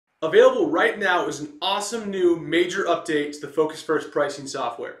Available right now is an awesome new major update to the Focus First pricing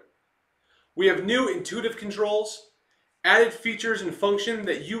software. We have new intuitive controls, added features and function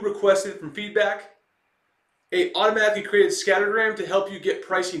that you requested from feedback, a automatically created scattergram to help you get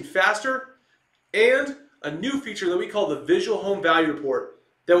pricing faster, and a new feature that we call the Visual Home Value Report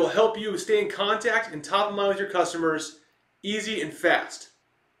that will help you stay in contact and top of mind with your customers easy and fast.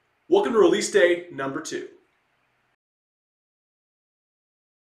 Welcome to release day number 2.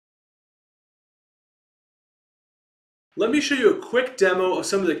 Let me show you a quick demo of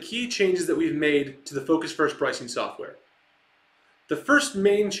some of the key changes that we've made to the Focus First pricing software. The first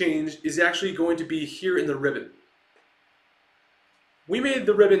main change is actually going to be here in the ribbon. We made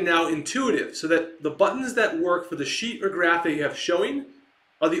the ribbon now intuitive so that the buttons that work for the sheet or graph that you have showing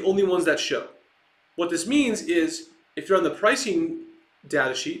are the only ones that show. What this means is if you're on the pricing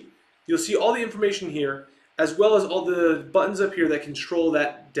data sheet, you'll see all the information here as well as all the buttons up here that control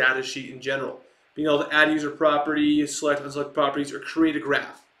that data sheet in general. Being able to add user property, select unselect properties, or create a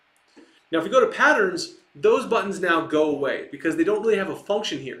graph. Now if we go to patterns, those buttons now go away because they don't really have a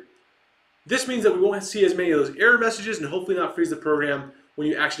function here. This means that we won't see as many of those error messages and hopefully not freeze the program when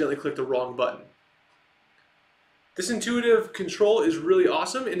you accidentally click the wrong button. This intuitive control is really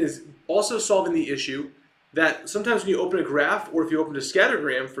awesome and is also solving the issue that sometimes when you open a graph or if you open a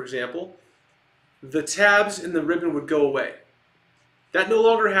scattergram, for example, the tabs in the ribbon would go away. That no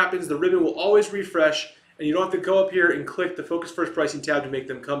longer happens. The ribbon will always refresh and you don't have to go up here and click the Focus First Pricing tab to make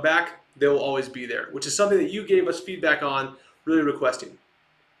them come back. They will always be there, which is something that you gave us feedback on, really requesting.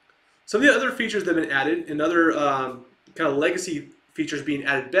 Some of the other features that have been added and other kind of legacy features being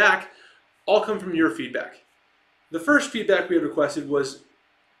added back all come from your feedback. The first feedback we had requested was,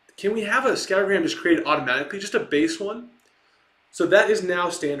 can we have a scattergram just created automatically, just a base one? So that is now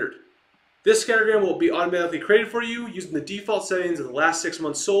standard. This scattergram will be automatically created for you using the default settings of the last 6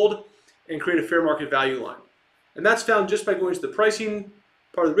 months sold and create a fair market value line. And that's found just by going to the pricing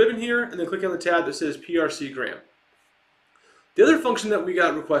part of the ribbon here and then clicking on the tab that says PRC gram. The other function that we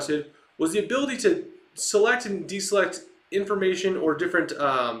got requested was the ability to select and deselect information or different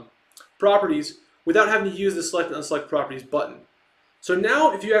properties without having to use the select and unselect properties button. So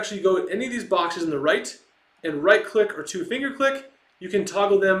now if you actually go to any of these boxes on the right and right click or 2-finger click, you can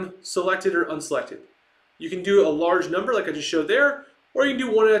toggle them selected or unselected. You can do a large number like I just showed there, or you can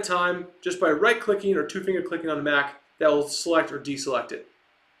do one at a time just by right clicking or 2-finger clicking on the Mac that will select or deselect it.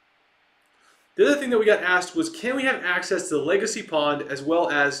 The other thing that we got asked was, can we have access to the legacy pond as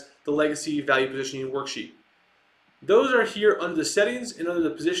well as the legacy value positioning worksheet? Those are here under the settings and under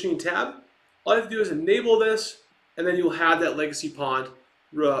the positioning tab. All you have to do is enable this and then you'll have that legacy pond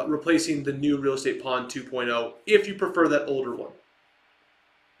replacing the new real estate pond 2.0 if you prefer that older one.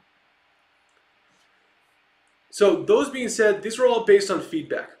 So those being said, these are all based on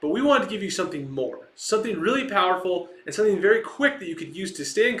feedback, but we wanted to give you something more, something really powerful and something very quick that you could use to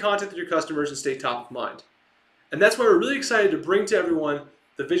stay in contact with your customers and stay top of mind. And that's why we're really excited to bring to everyone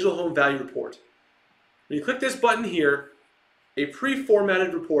the Visual Home Value Report. When you click this button here, a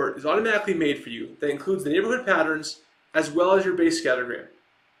pre-formatted report is automatically made for you that includes the neighborhood patterns as well as your base scattergram.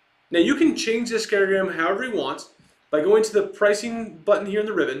 Now you can change this scattergram however you want by going to the pricing button here in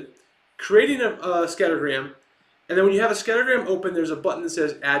the ribbon, creating a scattergram, and then when you have a scattergram open, there's a button that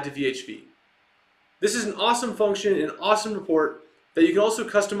says Add to VHV. This is an awesome function and an awesome report that you can also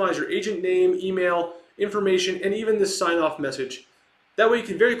customize your agent name, email, information, and even this sign-off message. That way you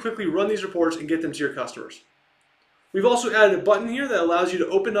can very quickly run these reports and get them to your customers. We've also added a button here that allows you to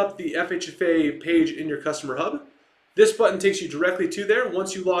open up the FHFA page in your Customer Hub. This button takes you directly to there.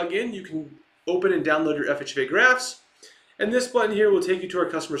 Once you log in, you can open and download your FHFA graphs. And this button here will take you to our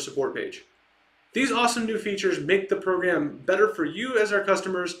customer support page. These awesome new features make the program better for you as our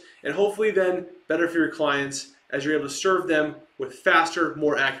customers and hopefully then better for your clients as you're able to serve them with faster,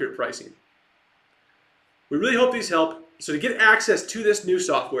 more accurate pricing. We really hope these help. So to get access to this new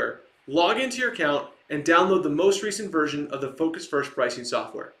software, log into your account and download the most recent version of the Focus First pricing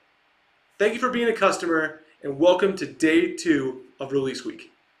software. Thank you for being a customer and welcome to day 2 of release week.